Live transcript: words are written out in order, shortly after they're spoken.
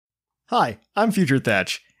Hi, I'm Future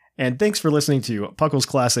Thatch, and thanks for listening to PuCL's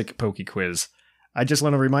Classic PokeQuiz. I just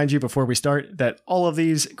want to remind you before we start that all of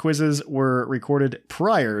these quizzes were recorded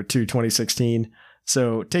prior to 2016,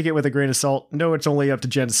 so take it with a grain of salt. Know it's only up to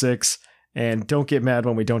Gen 6, and don't get mad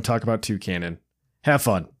when we don't talk about Toucanon. Have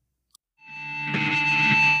fun.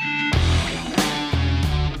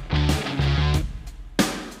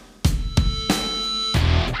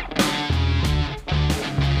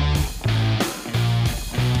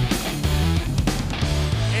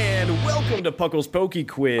 To PuCL's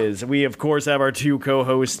PokeQuiz. We, of course, have our two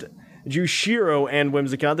co-hosts, Jushiro and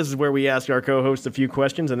Whimsicott. This is where we ask our co-hosts a few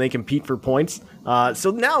questions and they compete for points. So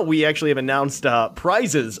now we actually have announced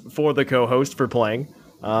prizes for the co-host for playing.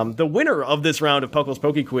 The winner of this round of PuCL's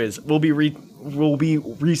PokeQuiz will be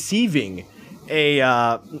receiving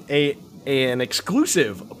an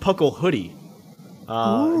exclusive PuCL hoodie.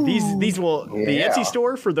 These will the Etsy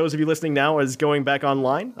store, for those of you listening now, is going back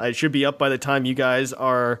online. It should be up by the time you guys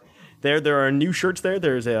are there. There are new shirts there.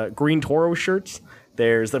 There's green Toro shirts.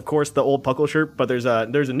 There's, of course, the old PuCL shirt, but there's a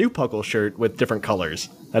new PuCL shirt with different colors.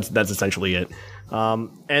 That's essentially it.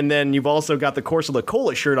 And then you've also got the Corsola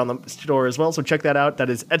Cola shirt on the store as well, so check that out. That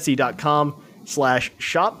is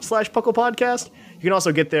etsy.com/shop/PuCL Podcast. You can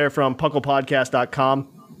also get there from puclepodcast.com/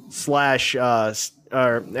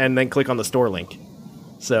 and then click on the store link.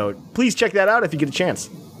 So please check that out if you get a chance.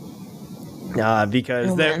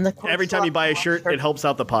 Because every time you buy a shirt, it helps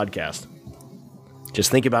out the podcast.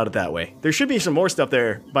 Just think about it that way. There should be some more stuff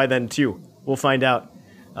there by then, too. We'll find out.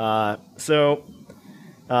 So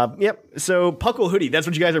PuCL hoodie, that's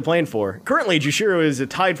what you guys are playing for. Currently, Jushiro is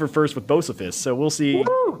tied for first with Bocephus, so we'll see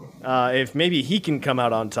if maybe he can come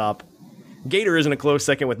out on top. Gator is in a close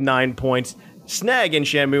second with 9 points. Snag and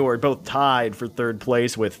Shamu are both tied for third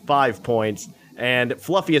place with 5 points. And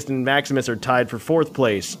Fluffiest and Maximus are tied for fourth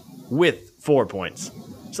place with 4 points.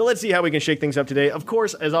 So let's see how we can shake things up today. Of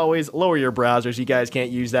course, as always, lower your browsers. You guys can't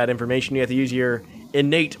use that information. You have to use your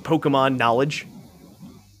innate Pokemon knowledge.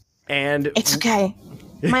 And it's okay.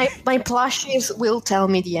 My plushies will tell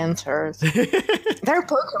me the answers. They're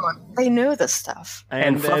Pokemon. They know the stuff.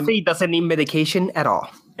 And Fluffy doesn't need medication at all.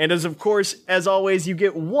 And as always, you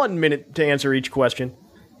get 1 minute to answer each question.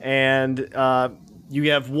 And you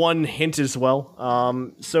have one hint as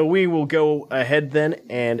well. So we will go ahead then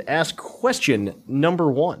and ask question number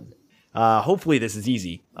 1. Hopefully this is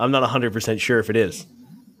easy. I'm not 100% sure if it is.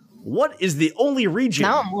 What is the only region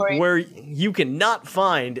where you cannot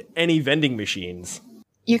find any vending machines?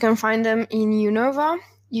 You can find them in Unova.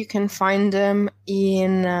 You can find them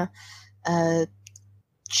in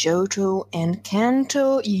Johto and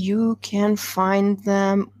Kanto. You can find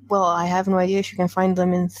them... Well, I have no idea if you can find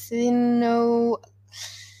them in Sinnoh.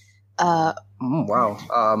 Wow.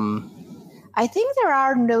 I think there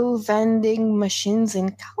are no vending machines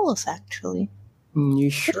in Kalos, actually. You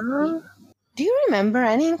sure? Do you remember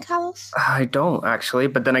any in Kalos? I don't, actually.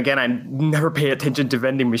 But then again, I never pay attention to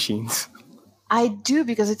vending machines. I do,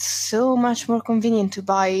 because it's so much more convenient to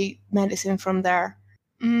buy medicine from there.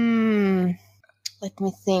 Let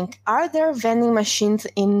me think. Are there vending machines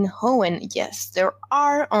in Hoenn? Yes, there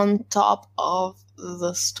are on top of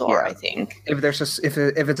the store, I think. If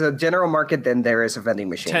it's a general market, then there is a vending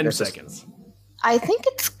machine. 10 seconds. I think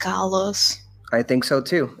it's Kalos. I think so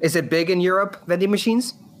too. Is it big in Europe, vending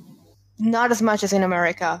machines? Not as much as in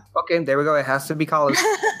America. Okay, there we go. It has to be Kalos.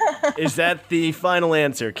 Is that the final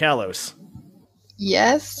answer, Kalos?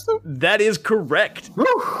 Yes. That is correct.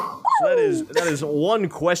 So that is one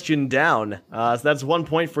question down. So that's 1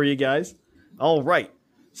 point for you guys. All right.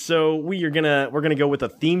 So we're gonna go with a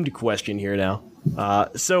themed question here now.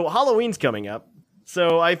 So Halloween's coming up.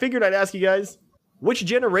 So I figured I'd ask you guys, which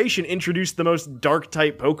generation introduced the most dark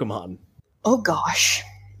type Pokemon? Oh gosh.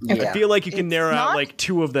 Yeah. I feel like you can narrow out like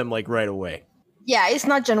 2 of them like right away. Yeah, it's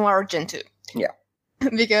not Gen 1 or Gen 2. Yeah.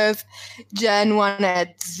 Because Gen 1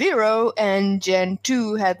 had 0 and Gen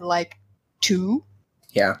 2 had like 2.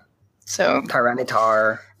 Yeah. So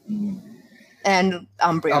Tyranitar. And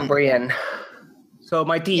Umbreon. So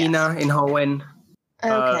Mightyena in Hoenn.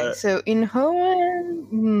 Okay, so in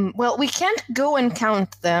Hoenn, well, we can't go and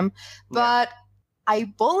count them, but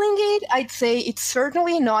eyeballing it, I'd say it's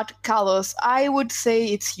certainly not Kalos. I would say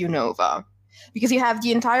it's Unova. Because you have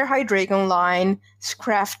the entire Hydreigon line,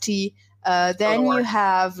 Scrafty, then you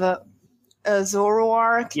have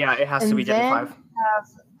Zoroark. Yeah, it has to be Gen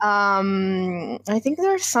 5. I think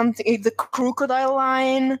there's something, the Crocodile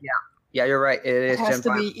line. Yeah, you're right. It is Gen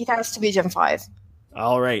 5. It has to be Gen 5.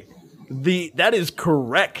 All right. That is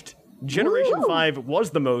correct. Generation 5 was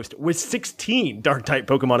the most, with 16 Dark-type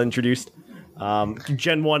Pokemon introduced.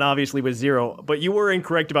 Gen 1 obviously was 0, but you were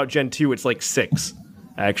incorrect about Gen 2. It's like 6.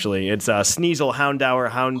 actually. It's Sneasel, Houndour,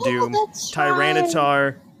 Houndoom, that's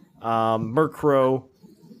Tyranitar, Murkrow,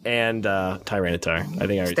 and Tyranitar. I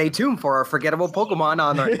think I already Stay tuned for our forgettable Pokemon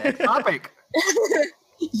on our next topic.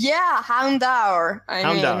 Yeah, Houndour.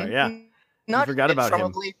 Houndour, yeah. Not forgot about from him.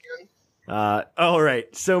 Oblivion. All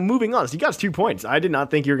right. So moving on. So you got 2 points. I did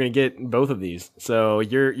not think you were going to get both of these. So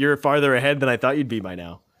you're farther ahead than I thought you'd be by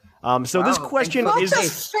now. So this question What is a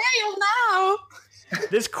fail now!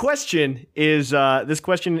 this question is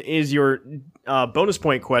your bonus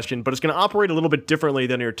point question, but it's going to operate a little bit differently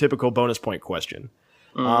than your typical bonus point question.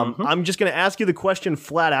 I'm just going to ask you the question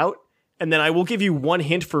flat out, and then I will give you one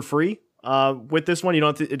hint for free. With this one, you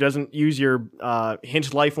don't have to, it doesn't use your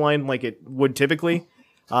hint lifeline like it would typically,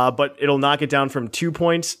 but it'll knock it down from 2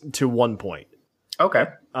 points to 1 point. Okay.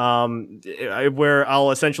 Where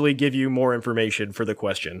I'll essentially give you more information for the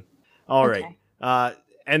question. All right.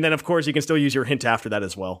 And then, of course, you can still use your hint after that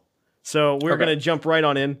as well. So we're going to jump right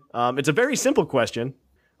on in. It's a very simple question.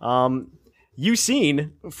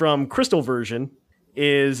 Yucine from Crystal version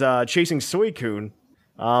is chasing Suicune.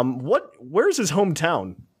 Where's his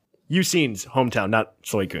hometown? Yucine's hometown, not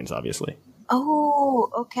Suicune's, obviously. Oh,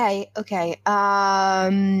 okay.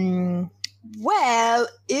 Well,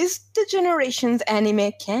 is the Generations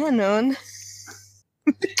anime canon?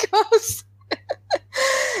 Because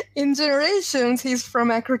in Generations, he's from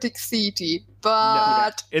Acrotic City,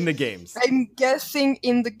 but in the games. I'm guessing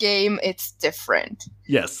in the game it's different.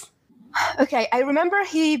 Yes. Okay, I remember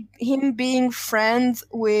him being friends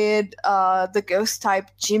with the ghost-type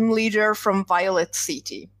gym leader from Violet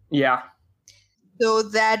City. Yeah. So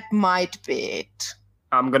that might be it.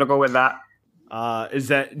 I'm going to go with that.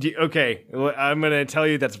 Okay, I'm going to tell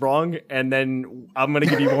you that's wrong, and then I'm going to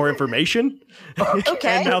give you more information.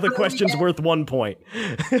 Okay. And now the question's worth 1 point.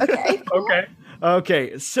 Okay.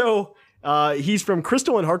 Okay, so he's from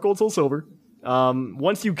Crystal and Heart Gold Soul Silver.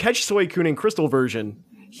 Once you catch Suicune in Crystal version,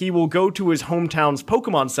 he will go to his hometown's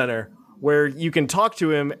Pokemon Center, where you can talk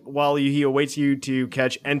to him while he awaits you to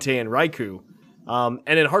catch Entei and Raikou.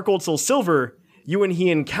 And in Heart Gold Soul Silver, you and he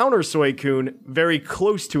encounter Suicune very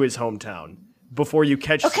close to his hometown before you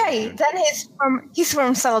catch Suicune. Then he's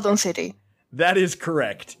from Celadon City. That is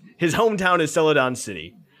correct. His hometown is Celadon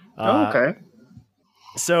City. Okay.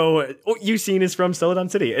 So, Yucine is from Celadon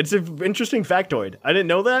City. It's an interesting factoid. I didn't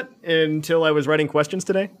know that until I was writing questions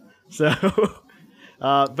today. So,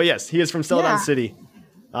 but yes, he is from Celadon City.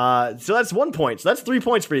 So that's 1 point. So that's 3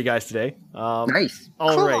 points for you guys today. Nice.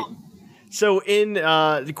 All right. So in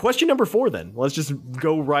question number 4 then, let's just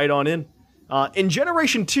go right on in. In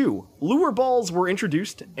Generation 2, lure balls were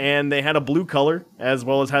introduced, and they had a blue color, as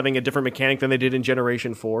well as having a different mechanic than they did in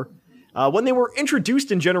Generation 4. When they were introduced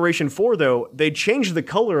in Generation 4, though, they changed the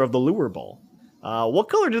color of the lure ball. What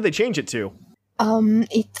color did they change it to?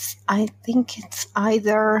 I think it's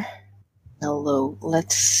either yellow.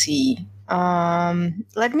 Let's see. I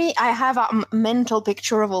have a mental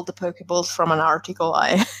picture of all the Pokeballs from an article.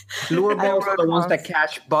 Lure balls are the ones that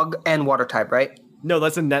catch bug and water type, right? No,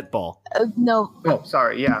 that's a net ball. No. Oh,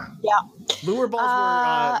 sorry, yeah. Yeah. Lure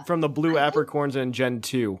balls were from the blue apricorns in Gen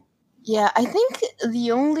 2. Yeah, I think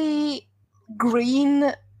the only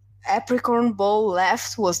green apricorn ball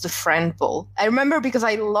left was the friend ball. I remember because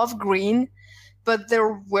I love green, but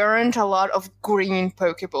there weren't a lot of green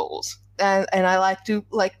Pokeballs. And I like to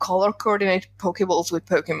color coordinate Pokeballs with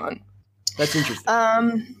Pokemon. That's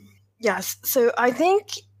interesting. Yes, so I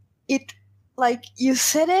think it, you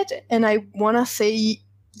said it, and I want to say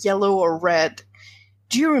yellow or red.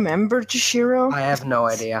 Do you remember, Jishiro? I have no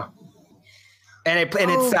idea. And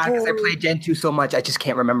it's sad because I played Gen 2 so much, I just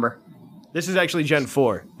can't remember. This is actually Gen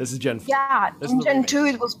 4. This is Gen 4. Yeah, in Gen 2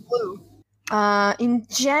 it was blue. In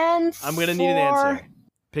Gen 4... I'm going to need an answer.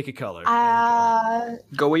 Pick a color.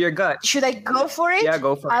 Go with your gut. Should I go for it? Yeah,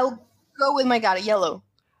 go for it. I'll go with my gut, yellow.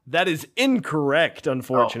 That is incorrect,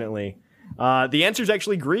 unfortunately. The answer is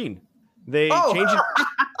actually green. They changed it.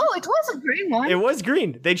 Oh, it was a green one. It was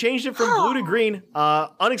green. They changed it from blue to green.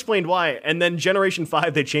 Unexplained why. And then Generation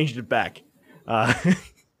 5, they changed it back.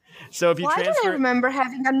 So if you Why transfer... do I remember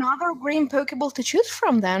having another green Pokeball to choose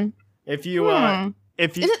from then? If you...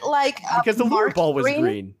 Is it because the lure ball was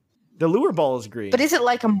green. The lure ball is green. But is it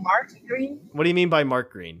like a mark green? What do you mean by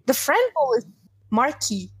mark green? The friend ball is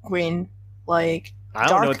marky green, I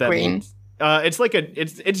don't know what that green. means. It's like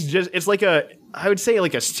a I would say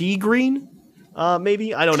like a sea green,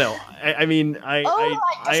 maybe. I don't know.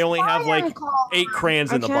 I only have 8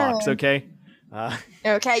 crayons in the box. Okay.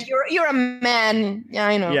 Okay, you're a man. Yeah,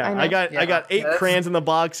 I know. Yeah, I know. I got 8 crayons in the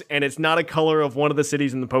box, and it's not a color of one of the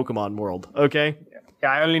cities in the Pokemon world. Okay.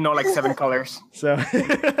 Yeah, I only know like 7 colors. So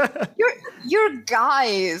You're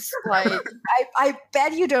guys. Like, I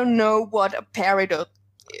bet you don't know what a peridot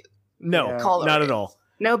no, color not is. at all.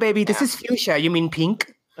 No, baby, this is fuchsia. You mean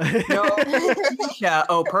pink? No, fuchsia.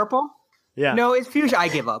 Oh, purple? Yeah. No, it's fuchsia. I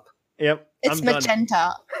give up. Yep. It's I'm done.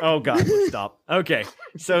 magenta. Oh god, let's stop. Okay,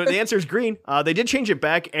 so the answer is green. They did change it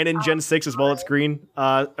back, and in Gen 6 as well, it's green.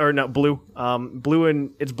 Or no, blue.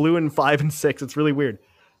 It's blue in 5 and 6. It's really weird.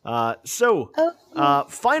 Final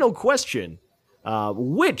question: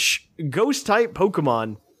 which Ghost type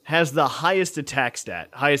Pokemon has the highest attack stat,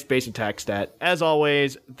 highest base attack stat? As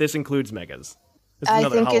always, this includes Megas. This is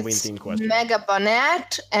another Halloween-themed question. Mega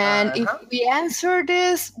Bonnet, and if we answer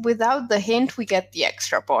this without the hint, we get the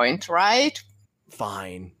extra point, right?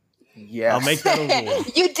 Fine. Yes. I'll make that a rule.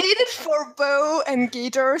 You did it for Bo and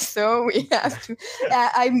Gator, so we have to.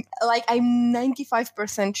 I'm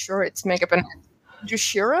 95% sure it's Mega Bonnet.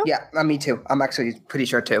 Jushiro? Yeah, me too. I'm actually pretty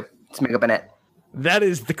sure too. It's Mega Bonnet. That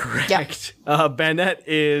is the correct. Banette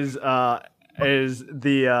is the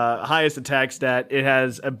highest attack stat. It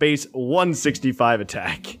has a base 165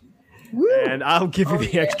 attack. Woo! And I'll give you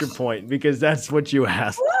the extra point because that's what you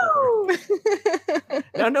asked for.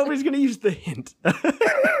 Now nobody's going to use the hint.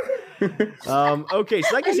 Okay,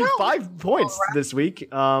 so that gives you 5 points this week.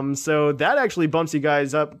 So that actually bumps you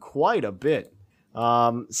guys up quite a bit.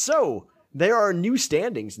 So there are new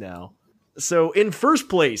standings now. So in first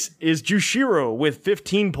place is Jushiro with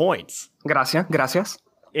 15 points. Gracias.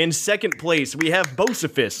 In second place, we have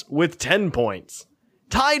Bocephus with 10 points.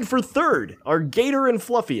 Tied for third are Gator and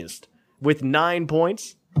Fluffiest with 9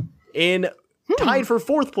 points. Tied for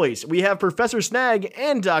fourth place, we have Professor Snag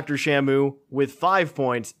and Dr. Shamu with 5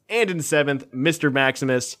 points. And in seventh, Mr.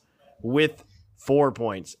 Maximus with 4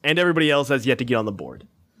 points. And everybody else has yet to get on the board.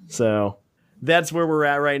 So that's where we're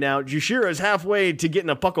at right now. Jushiro's halfway to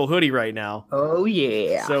getting a Puckle hoodie right now. Oh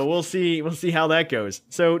yeah. So we'll see how that goes.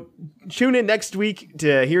 So tune in next week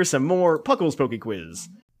to hear some more Puckle's PokeQuiz.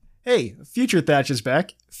 Hey, Future Thatch is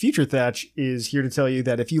back. Future Thatch is here to tell you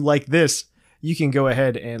that if you like this, you can go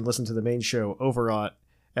ahead and listen to the main show over at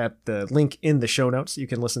the link in the show notes. You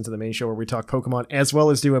can listen to the main show where we talk Pokemon, as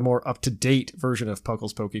well as do a more up-to-date version of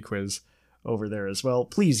Puckle's PokeQuiz over there as well.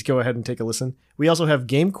 Please go ahead and take a listen. We also have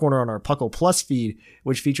Game Corner on our Puckle Plus feed,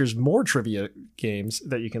 which features more trivia games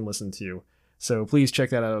that you can listen to. So please check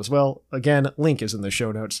that out as well. Again, link is in the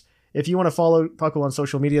show notes. If you want to follow Puckle on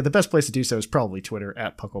social media, the best place to do so is probably Twitter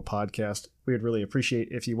at Puckle Podcast. We would really appreciate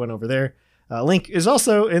if you went over there. Link is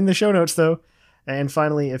also in the show notes, though. And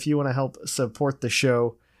finally, if you want to help support the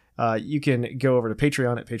show, you can go over to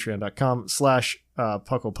Patreon at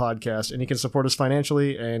patreon.com/Puckle Podcast, and you can support us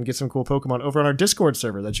financially and get some cool Pokemon over on our Discord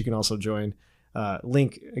server that you can also join.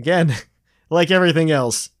 Link, again, like everything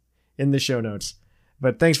else, in the show notes.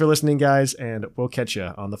 But thanks for listening, guys, and we'll catch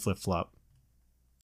you on the flip-flop.